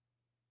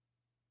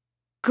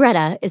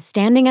Greta is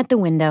standing at the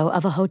window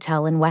of a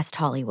hotel in West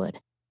Hollywood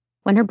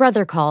when her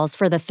brother calls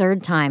for the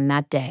third time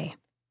that day.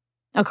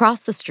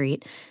 Across the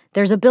street,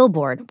 there's a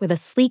billboard with a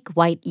sleek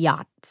white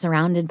yacht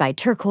surrounded by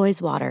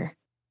turquoise water,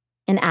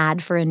 an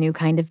ad for a new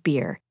kind of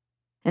beer,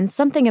 and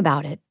something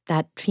about it,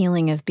 that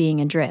feeling of being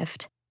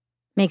adrift,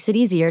 makes it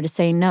easier to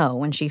say no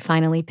when she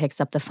finally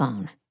picks up the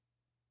phone.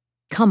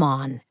 "Come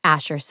on,"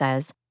 Asher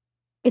says.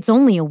 "It's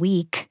only a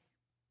week."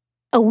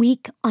 "A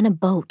week on a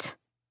boat."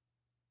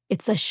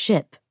 "It's a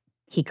ship,"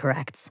 he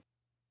corrects.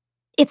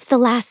 "It's the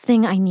last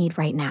thing I need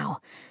right now,"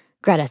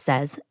 Greta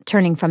says,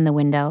 turning from the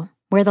window,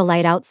 where the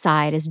light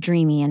outside is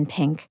dreamy and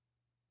pink.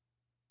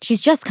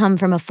 She's just come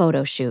from a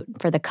photo shoot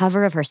for the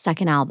cover of her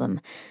second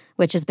album,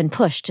 which has been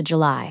pushed to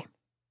July.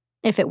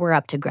 If it were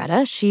up to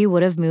Greta, she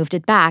would have moved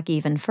it back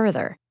even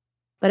further.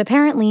 But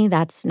apparently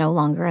that's no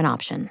longer an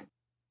option.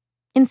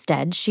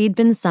 Instead, she'd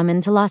been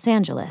summoned to Los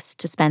Angeles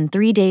to spend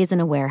 3 days in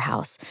a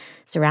warehouse,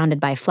 surrounded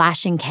by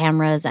flashing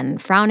cameras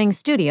and frowning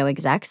studio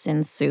execs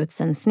in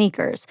suits and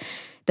sneakers,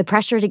 the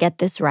pressure to get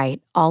this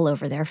right all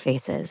over their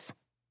faces.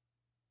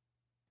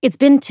 It's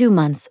been 2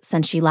 months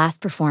since she last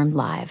performed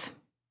live,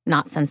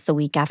 not since the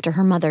week after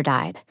her mother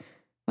died,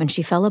 when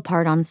she fell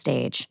apart on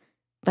stage,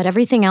 but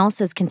everything else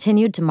has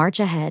continued to march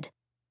ahead,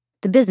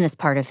 the business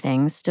part of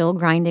things still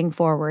grinding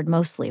forward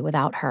mostly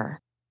without her.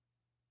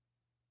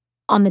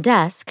 On the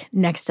desk,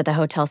 next to the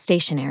hotel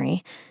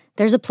stationery,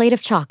 there's a plate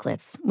of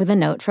chocolates with a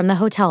note from the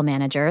hotel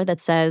manager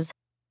that says,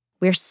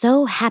 "We're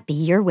so happy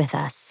you're with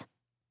us."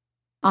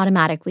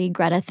 Automatically,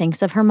 Greta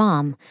thinks of her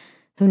mom,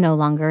 who no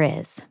longer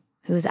is,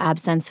 whose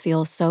absence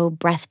feels so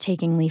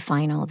breathtakingly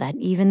final that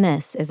even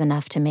this is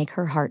enough to make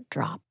her heart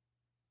drop.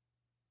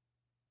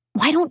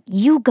 "Why don't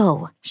you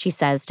go?" she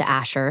says to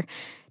Asher,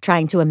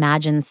 trying to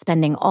imagine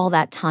spending all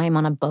that time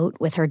on a boat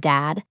with her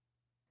dad.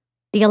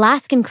 The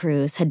Alaskan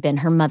cruise had been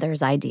her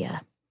mother's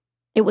idea.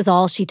 It was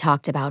all she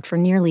talked about for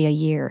nearly a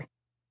year,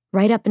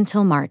 right up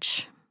until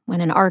March, when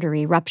an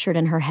artery ruptured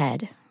in her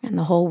head and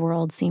the whole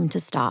world seemed to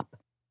stop.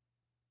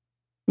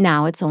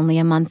 Now it's only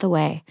a month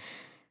away,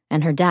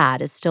 and her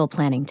dad is still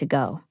planning to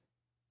go.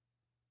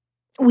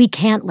 "We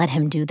can't let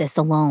him do this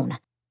alone,"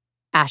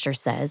 Asher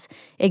says,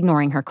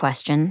 ignoring her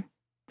question.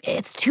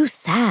 "It's too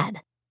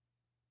sad."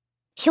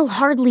 "He'll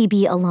hardly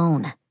be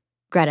alone,"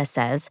 Greta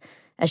says,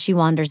 as she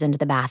wanders into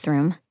the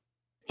bathroom.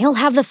 "He'll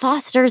have the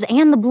Fosters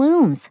and the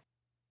Blooms.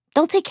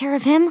 They'll take care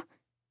of him."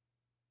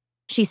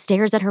 She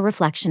stares at her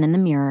reflection in the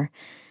mirror,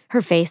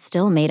 her face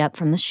still made up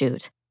from the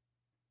shoot.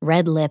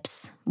 Red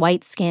lips,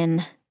 white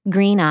skin,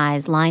 green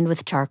eyes lined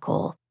with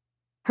charcoal.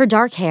 Her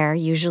dark hair,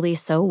 usually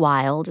so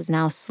wild, is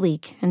now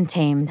sleek and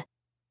tamed.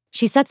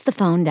 She sets the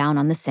phone down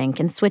on the sink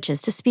and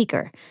switches to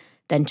speaker,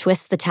 then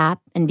twists the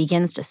tap and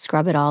begins to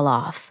scrub it all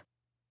off.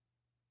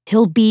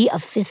 "He'll be a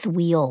fifth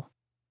wheel,"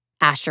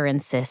 Asher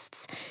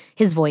insists,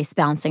 his voice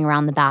bouncing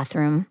around the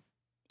bathroom.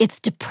 "It's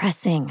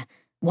depressing.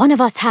 One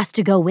of us has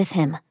to go with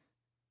him."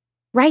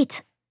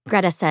 "Right,"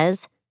 Greta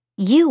says.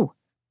 "You."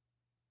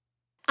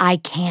 "I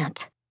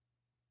can't."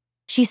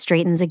 She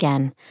straightens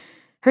again.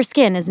 Her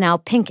skin is now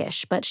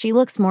pinkish, but she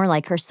looks more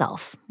like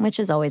herself, which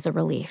is always a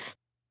relief.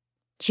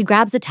 She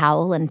grabs a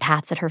towel and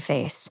pats at her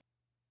face.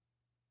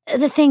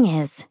 "The thing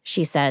is,"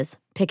 she says,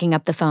 picking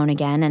up the phone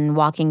again and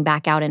walking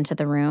back out into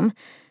the room,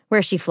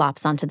 where she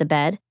flops onto the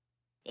bed,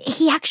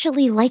 "he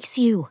actually likes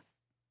you."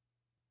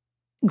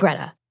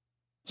 "Greta,"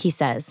 he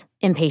says,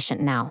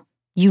 impatient now,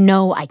 "you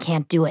know I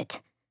can't do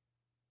it."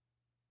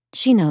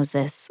 She knows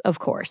this, of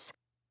course.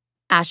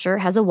 Asher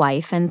has a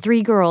wife and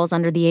 3 girls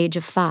under the age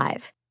of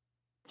 5.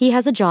 He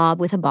has a job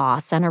with a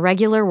boss and a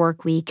regular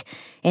work week,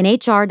 an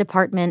HR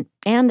department,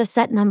 and a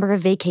set number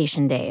of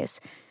vacation days,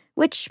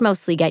 which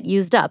mostly get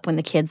used up when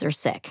the kids are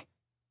sick.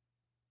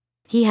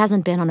 He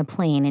hasn't been on a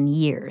plane in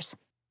years.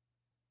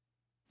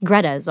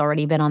 Greta's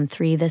already been on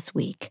 3 this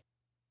week.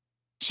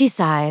 She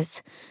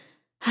sighs.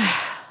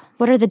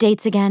 "What are the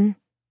dates again?"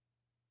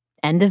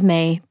 "End of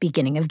May,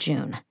 beginning of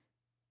June."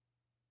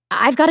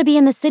 "I've got to be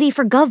in the city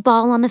for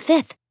GovBall on the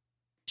 5th,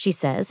 she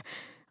says,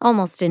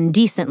 almost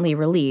indecently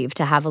relieved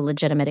to have a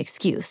legitimate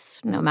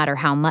excuse, no matter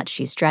how much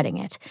she's dreading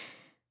it.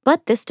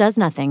 But this does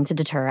nothing to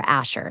deter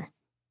Asher.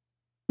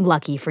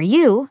 "Lucky for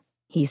you,"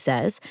 he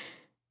says,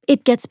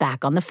 "it gets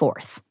back on the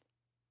 4th.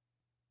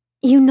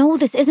 "You know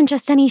this isn't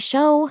just any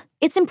show.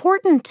 It's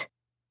important."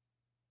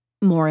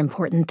 "More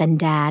important than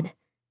Dad."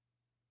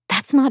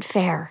 "That's not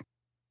fair."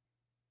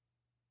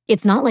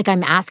 "It's not like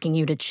I'm asking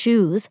you to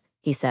choose,"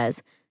 he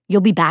says.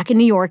 "You'll be back in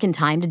New York in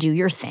time to do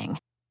your thing.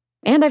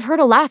 And I've heard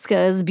Alaska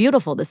is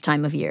beautiful this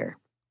time of year.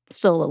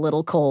 Still a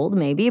little cold,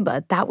 maybe,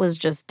 but that was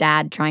just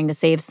Dad trying to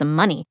save some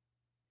money."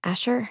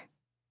 "Asher?"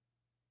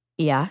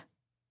 "Yeah?"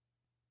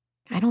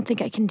 "I don't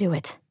think I can do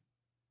it."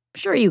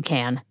 "Sure you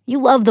can.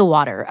 You love the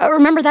water.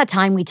 Remember that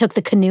time we took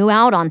the canoe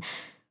out on—"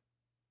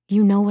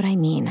 "You know what I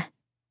mean."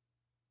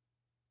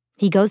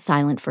 He goes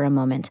silent for a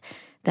moment,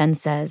 then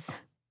says,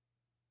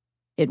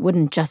 "It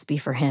wouldn't just be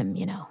for him,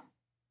 you know."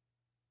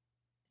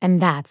 And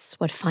that's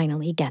what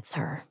finally gets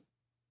her.